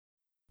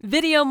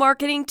Video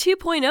Marketing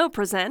 2.0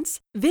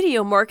 presents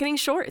Video Marketing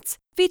Shorts,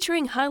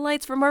 featuring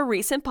highlights from our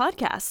recent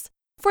podcasts.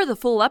 For the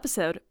full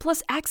episode,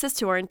 plus access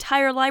to our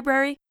entire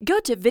library, go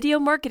to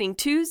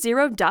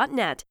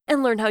videomarketing20.net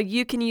and learn how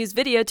you can use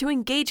video to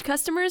engage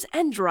customers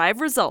and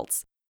drive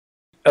results.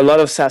 A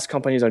lot of SaaS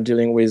companies are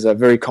dealing with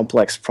very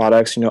complex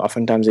products.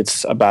 Oftentimes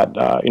it's about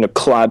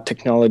cloud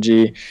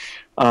technology,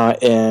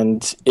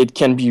 and it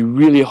can be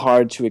really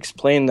hard to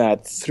explain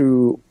that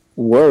through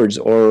words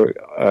or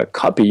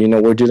copy.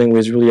 We're dealing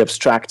with really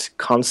abstract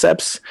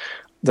concepts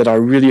that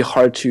are really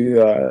hard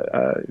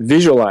to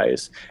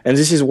visualize, and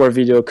this is where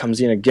video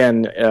comes in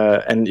again,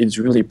 and it's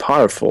really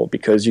powerful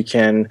because you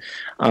can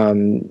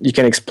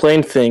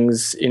explain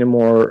things in a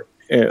more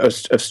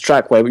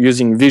abstract way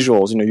using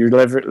visuals. You're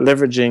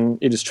leveraging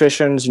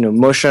illustrations,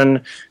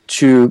 motion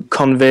to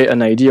convey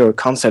an idea or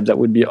concept that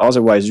would be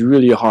otherwise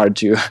really hard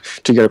to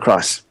get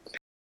across.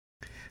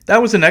 That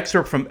was an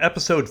excerpt from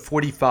episode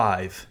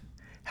 45,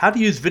 How to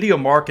Use Video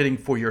Marketing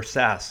for Your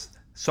SaaS,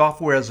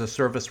 Software as a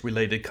Service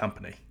Related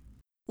Company.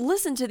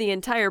 Listen to the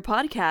entire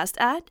podcast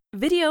at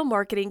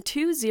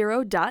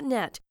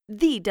videomarketing20.net,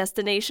 the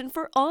destination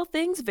for all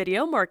things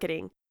video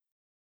marketing.